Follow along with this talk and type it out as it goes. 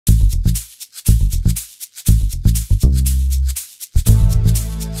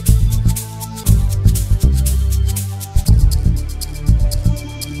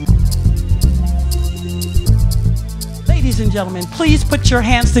and gentlemen, please put your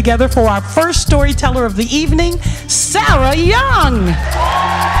hands together for our first storyteller of the evening, Sara Young.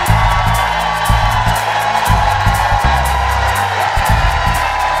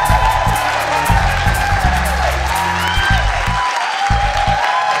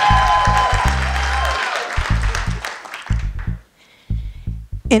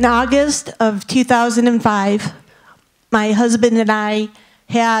 In August of 2005, my husband and I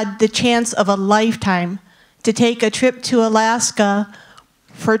had the chance of a lifetime to take a trip to Alaska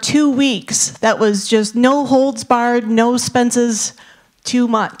for 2 weeks. That was just no holds barred, no expenses, too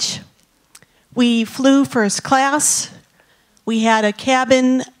much. We flew first class. We had a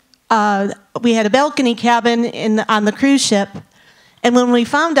cabin, we had a balcony cabin on the cruise ship. And when we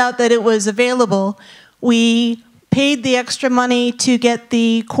found out that it was available, we paid the extra money to get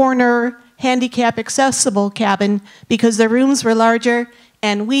the corner handicap accessible cabin because the rooms were larger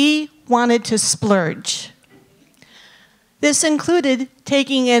and we wanted to splurge. This included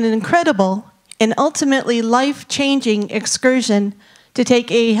taking an incredible and ultimately life-changing excursion to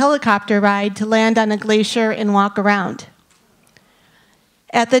take a helicopter ride to land on a glacier and walk around.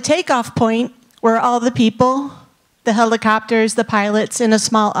 At the takeoff point were all the people, the helicopters, the pilots, in a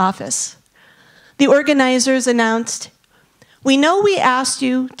small office. The organizers announced, "We know we asked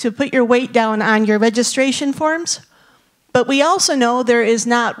you to put your weight down on your registration forms, but we also know there is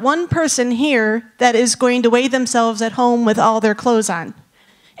not one person here that is going to weigh themselves at home with all their clothes on.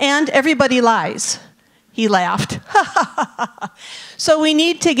 And everybody lies." He laughed. "So we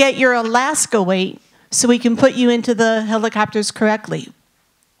need to get your Alaska weight so we can put you into the helicopters correctly."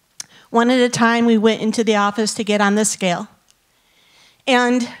 One at a time, we went into the office to get on the scale.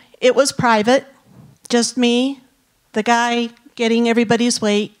 And it was private. Just me, the guy getting everybody's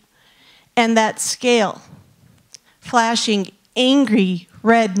weight, and that scale flashing angry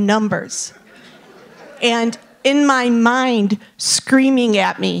red numbers. And in my mind, screaming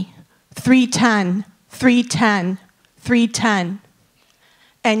at me, 310, 310, 310.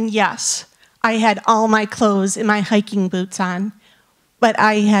 And yes, I had all my clothes and my hiking boots on, but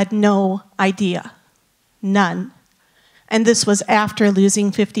I had no idea, none. And this was after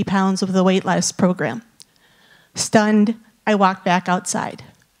losing 50 pounds with the weight loss program. Stunned, I walked back outside.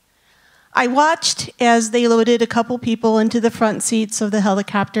 I watched as they loaded a couple people into the front seats of the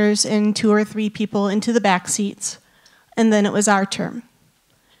helicopters and 2 or 3 people into the back seats, and then it was our turn.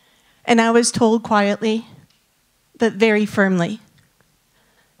 And I was told quietly, but very firmly,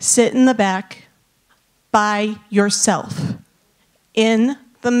 "Sit in the back by yourself, in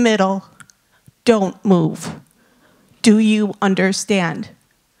the middle, don't move. Do you understand?"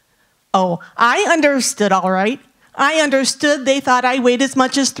 Oh, I understood all right. I understood they thought I weighed as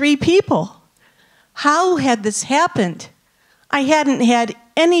much as 3 people. How had this happened? I hadn't had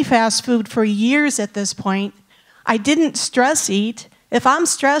any fast food for years at this point. I didn't stress eat. If I'm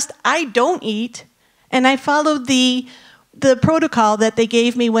stressed, I don't eat. And I followed the protocol that they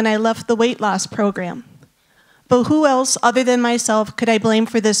gave me when I left the weight loss program. But who else other than myself could I blame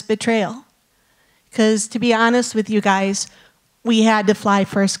for this betrayal? Because to be honest with you guys, we had to fly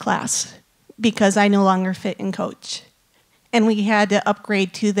first class because I no longer fit in coach. And we had to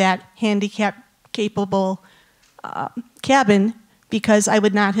upgrade to that handicap-capable cabin because I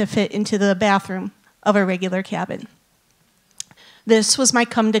would not have fit into the bathroom of a regular cabin. This was my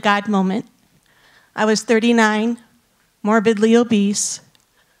come-to-God moment. I was 39, morbidly obese,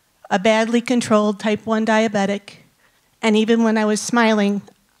 a badly controlled type 1 diabetic, and even when I was smiling,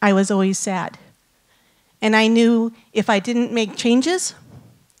 I was always sad. And I knew if I didn't make changes,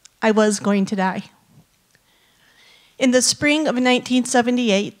 I was going to die. In the spring of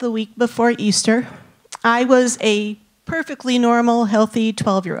 1978, the week before Easter, I was a perfectly normal, healthy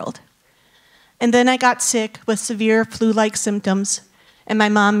 12-year-old. And then I got sick with severe flu-like symptoms, and my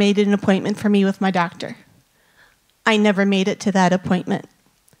mom made an appointment for me with my doctor. I never made it to that appointment.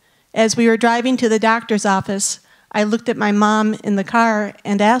 As we were driving to the doctor's office, I looked at my mom in the car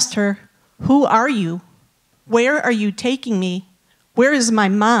and asked her, "Who are you? Where are you taking me? Where is my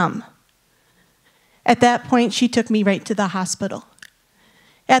mom?" At that point, she took me right to the hospital.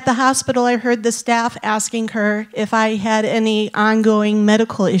 At the hospital, I heard the staff asking her if I had any ongoing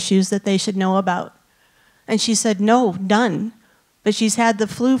medical issues that they should know about. And she said, "No, none. But she's had the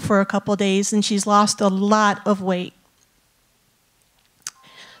flu for a couple days and she's lost a lot of weight."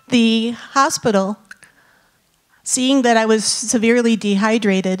 The hospital, seeing that I was severely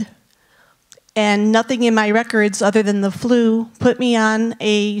dehydrated and nothing in my records other than the flu, put me on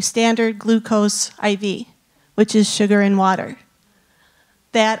a standard glucose IV, which is sugar and water.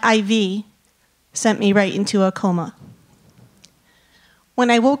 That IV sent me right into a coma.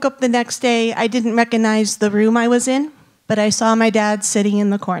 When I woke up the next day, I didn't recognize the room I was in but I saw my dad sitting in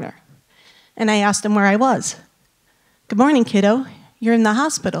the corner. And I asked him where I was. "Good morning, kiddo. You're in the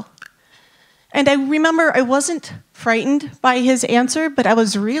hospital." And I remember I wasn't frightened by his answer, but I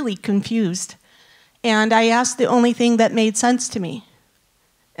was really confused. And I asked the only thing that made sense to me.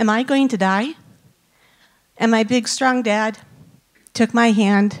 Am I going to die? And my big, strong dad took my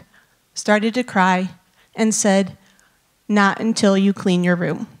hand, started to cry, and said, "Not until you clean your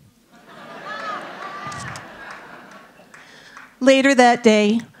room." Later that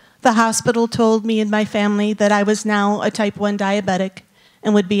day, the hospital told me and my family that I was now a type 1 diabetic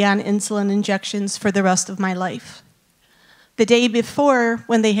and would be on insulin injections for the rest of my life. The day before,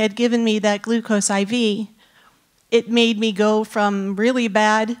 when they had given me that glucose IV, it made me go from really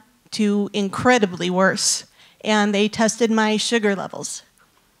bad to incredibly worse, and they tested my sugar levels.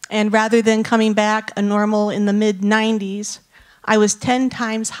 And rather than coming back a normal in the mid-90s, I was 10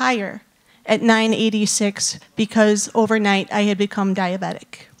 times higher at 986 because overnight I had become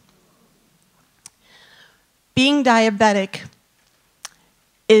diabetic. Being diabetic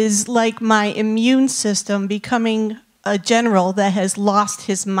is like my immune system becoming a general that has lost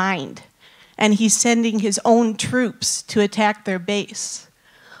his mind, and he's sending his own troops to attack their base.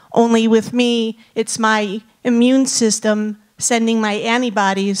 Only with me, it's my immune system sending my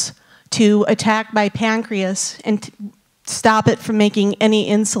antibodies to attack my pancreas and stop it from making any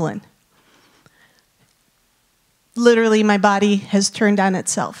insulin. Literally, my body has turned on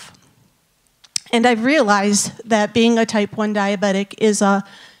itself. And I've realized that being a type 1 diabetic is a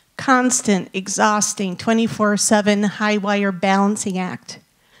constant, exhausting, 24/7 high-wire balancing act.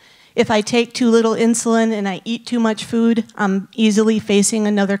 If I take too little insulin and I eat too much food, I'm easily facing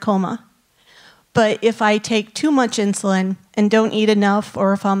another coma. But if I take too much insulin and don't eat enough,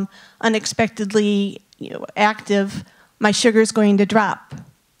 or if I'm unexpectedly active, my sugar's going to drop.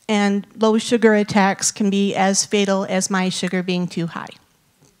 And low sugar attacks can be as fatal as my sugar being too high.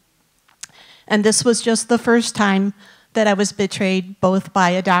 And this was just the first time that I was betrayed both by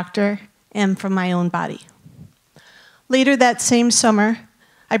a doctor and from my own body. Later that same summer,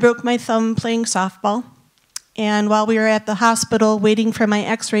 I broke my thumb playing softball. And while we were at the hospital waiting for my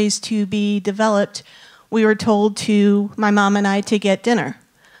x-rays to be developed, we were told my mom and I, to get dinner.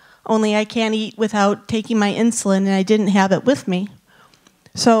 Only I can't eat without taking my insulin, and I didn't have it with me.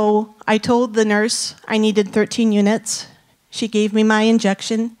 So I told the nurse I needed 13 units. She gave me my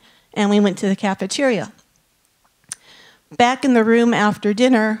injection, and we went to the cafeteria. Back in the room after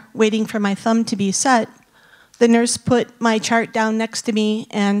dinner, waiting for my thumb to be set, the nurse put my chart down next to me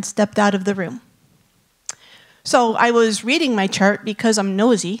and stepped out of the room. So I was reading my chart because I'm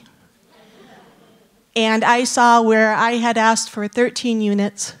nosy, and I saw where I had asked for 13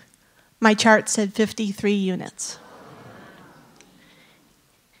 units, my chart said 53 units.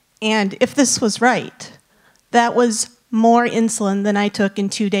 And if this was right, that was more insulin than I took in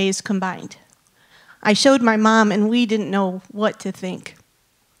 2 days combined. I showed my mom, and we didn't know what to think.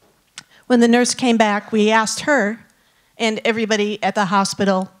 When the nurse came back, we asked her, and everybody at the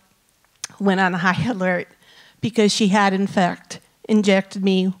hospital went on high alert because she had, in fact, injected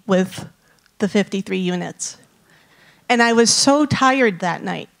me with the 53 units. And I was so tired that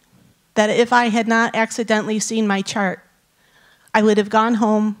night that if I had not accidentally seen my chart, I would have gone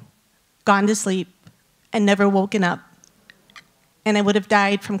home, gone to sleep, and never woken up. And I would have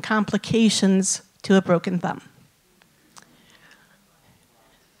died from complications to a broken thumb.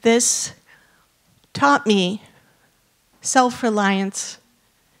 This taught me self-reliance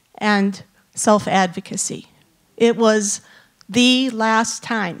and self-advocacy. It was the last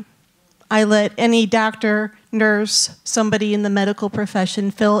time I let any doctor, nurse, somebody in the medical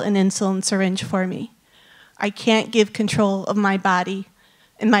profession fill an insulin syringe for me. I can't give control of my body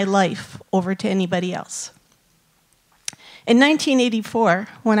and my life over to anybody else. In 1984,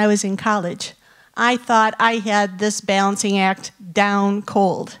 when I was in college, I thought I had this balancing act down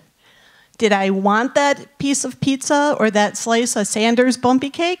cold. Did I want that piece of pizza or that slice of Sanders bumpy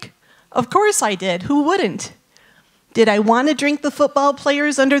cake? Of course I did. Who wouldn't? Did I want to drink the football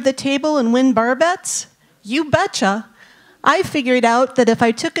players under the table and win bar bets? You betcha. I figured out that if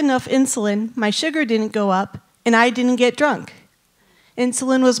I took enough insulin, my sugar didn't go up and I didn't get drunk.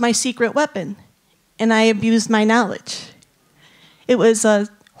 Insulin was my secret weapon, and I abused my knowledge. It was a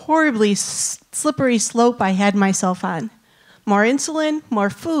horribly slippery slope I had myself on. More insulin, more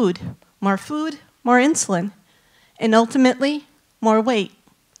food, more insulin, and ultimately, more weight.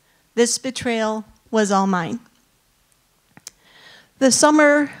 This betrayal was all mine. The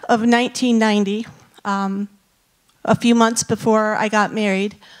summer of 1990, a few months before I got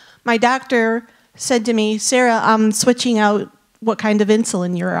married, my doctor said to me, "Sara, I'm switching out what kind of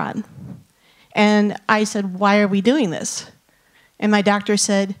insulin you're on." And I said, why are we doing this? And my doctor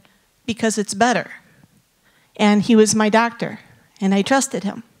said, because it's better. And he was my doctor, and I trusted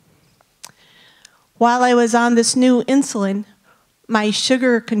him. While I was on this new insulin, my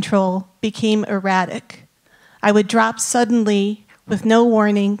sugar control became erratic. I would drop suddenly with no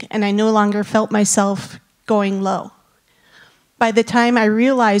warning, and I no longer felt myself going low. By the time I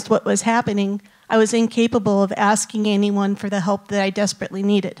realized what was happening, I was incapable of asking anyone for the help that I desperately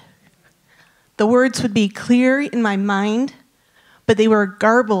needed. The words would be clear in my mind, but they were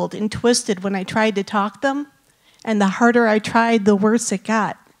garbled and twisted when I tried to talk them, and the harder I tried, the worse it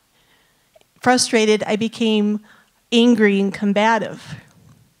got. Frustrated, I became angry and combative.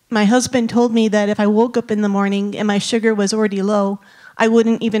 My husband told me that if I woke up in the morning and my sugar was already low, I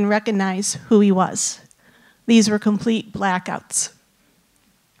wouldn't even recognize who he was. These were complete blackouts.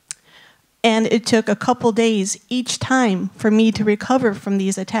 And it took a couple days each time for me to recover from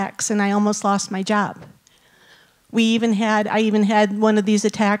these attacks, and I almost lost my job. I even had one of these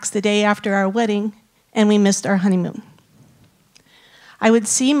attacks the day after our wedding, and we missed our honeymoon. I would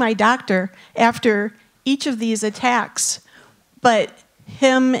see my doctor after each of these attacks, but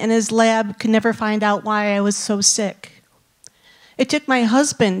him and his lab could never find out why I was so sick. It took my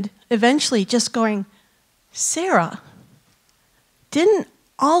husband eventually just going, Sara, didn't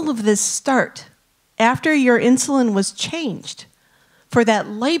all of this start after your insulin was changed for that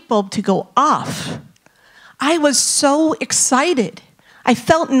light bulb to go off? I was so excited. I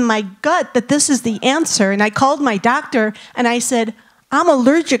felt in my gut that this is the answer, and I called my doctor and I said, I'm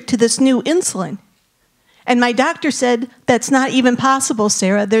allergic to this new insulin. And my doctor said, that's not even possible,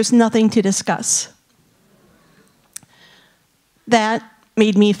 Sara. There's nothing to discuss. That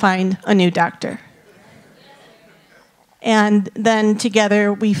made me find a new doctor. And then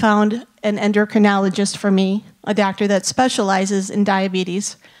together we found an endocrinologist for me, a doctor that specializes in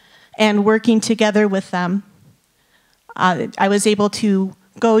diabetes, and working together with them, I was able to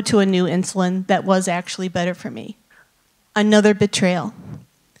go to a new insulin that was actually better for me. Another betrayal.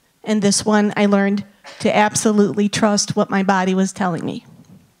 And this one I learned to absolutely trust what my body was telling me.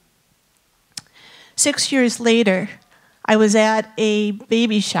 6 years later, I was at a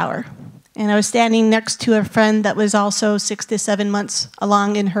baby shower, and I was standing next to a friend that was also 6 to 7 months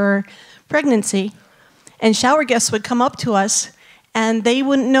along in her pregnancy. And shower guests would come up to us, and they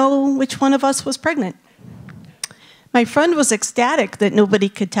wouldn't know which one of us was pregnant. My friend was ecstatic that nobody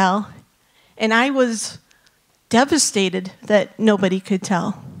could tell, and I was devastated that nobody could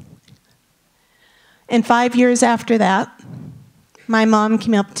tell. And 5 years after that, my mom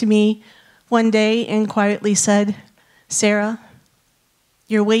came up to me one day and quietly said, Sara,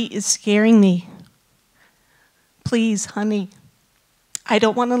 your weight is scaring me. Please, honey, I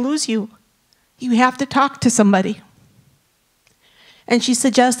don't want to lose you. You have to talk to somebody. And she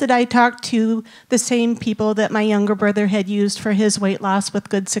suggested I talk to the same people that my younger brother had used for his weight loss with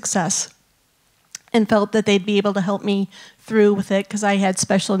good success, and felt that they'd be able to help me through with it because I had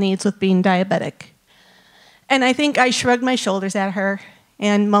special needs with being diabetic. And I think I shrugged my shoulders at her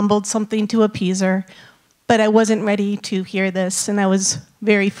and mumbled something to appease her, but I wasn't ready to hear this, and I was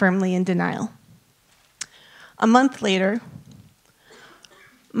very firmly in denial. A month later,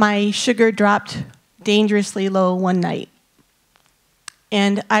 my sugar dropped dangerously low one night.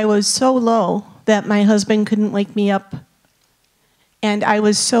 And I was so low that my husband couldn't wake me up. And I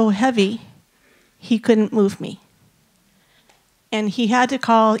was so heavy, he couldn't move me. And he had to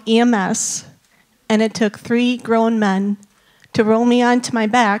call EMS, and it took 3 grown men to roll me onto my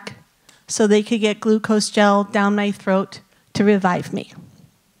back so they could get glucose gel down my throat to revive me.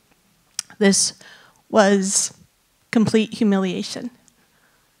 This was complete humiliation.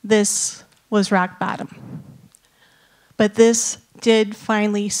 This was rock bottom. But this did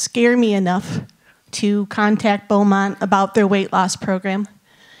finally scare me enough to contact Beaumont about their weight loss program.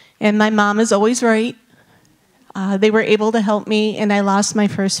 And my mom is always right. They were able to help me, and I lost my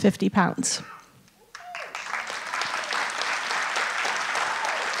first 50 pounds.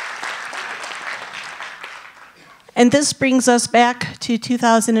 And this brings us back to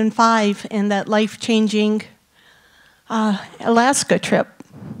 2005 and that life-changing Alaska trip.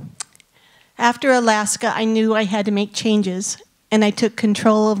 After Alaska, I knew I had to make changes, and I took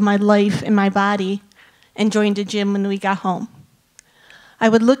control of my life and my body and joined a gym when we got home. I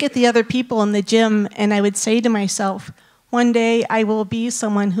would look at the other people in the gym, and I would say to myself, one day I will be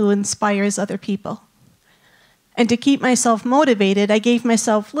someone who inspires other people. And to keep myself motivated, I gave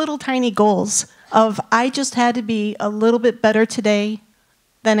myself little tiny goals of I just had to be a little bit better today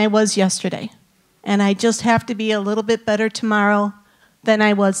than I was yesterday. And I just have to be a little bit better tomorrow than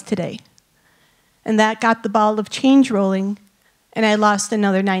I was today. And that got the ball of change rolling, and I lost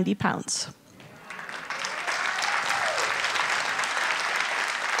another 90 pounds.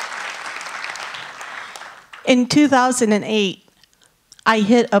 In 2008, I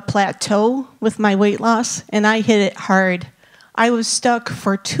hit a plateau with my weight loss, and I hit it hard. I was stuck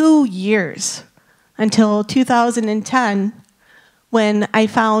for 2 years until 2010 when I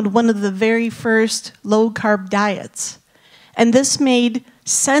found one of the very first low-carb diets. And this made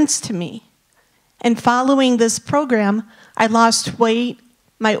sense to me. And following this program, I lost weight,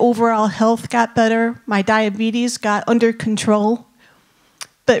 my overall health got better, my diabetes got under control.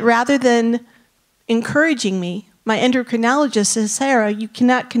 But rather than encouraging me, my endocrinologist says, Sara, you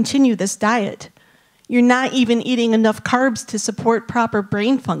cannot continue this diet. You're not even eating enough carbs to support proper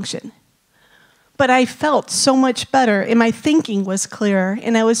brain function. But I felt so much better, and my thinking was clearer,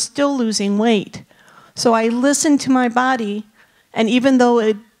 and I was still losing weight. So I listened to my body, and even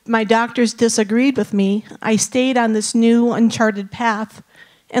though my doctors disagreed with me, I stayed on this new, uncharted path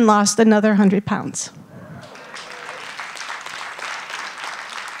and lost another 100 pounds.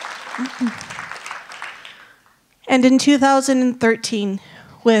 And in 2013,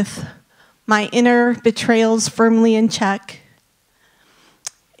 with my inner betrayals firmly in check,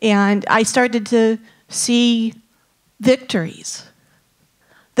 and I started to see victories.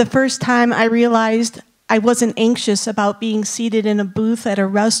 The first time I realized I wasn't anxious about being seated in a booth at a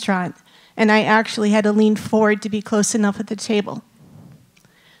restaurant, and I actually had to lean forward to be close enough at the table.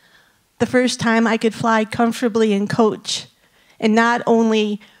 The first time I could fly comfortably in coach, and not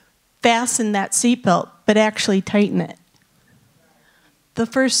only fasten that seatbelt, but actually tighten it. The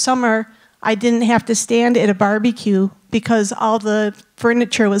first summer, I didn't have to stand at a barbecue because all the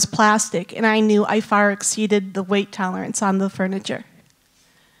furniture was plastic, and I knew I far exceeded the weight tolerance on the furniture.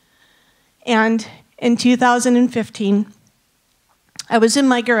 And in 2015, I was in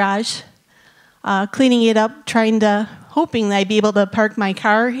my garage, cleaning it up, hoping that I'd be able to park my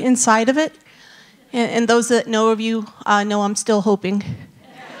car inside of it. And those that know of you know I'm still hoping.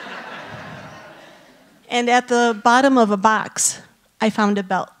 And at the bottom of a box, I found a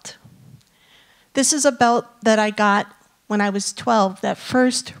belt. This is a belt that I got when I was 12, that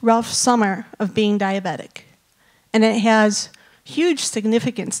first rough summer of being diabetic. And it has huge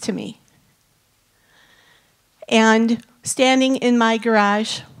significance to me. And standing in my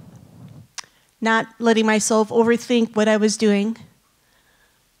garage, not letting myself overthink what I was doing,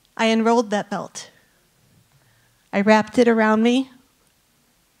 I unrolled that belt. I wrapped it around me.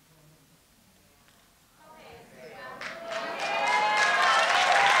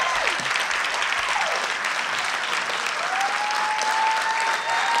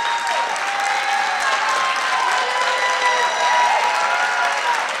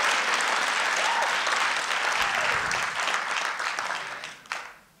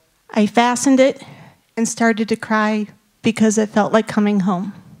 I fastened it and started to cry because it felt like coming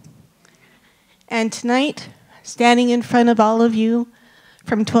home. And tonight, standing in front of all of you,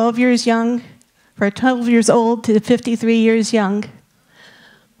 from 12 years old to 53 years young,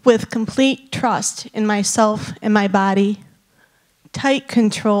 with complete trust in myself and my body, tight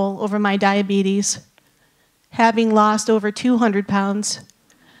control over my diabetes, having lost over 200 pounds,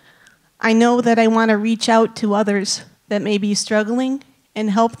 I know that I want to reach out to others that may be struggling and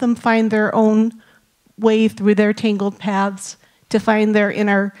help them find their own way through their tangled paths to find their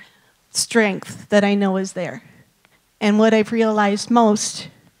inner strength that I know is there. And what I've realized most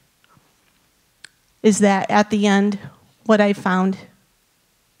is that at the end, what I found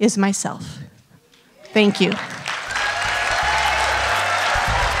is myself. Thank you.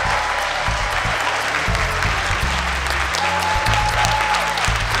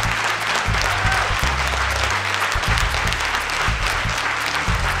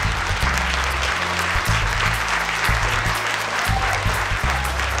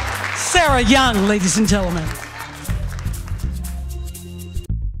 Sara Young, ladies and gentlemen.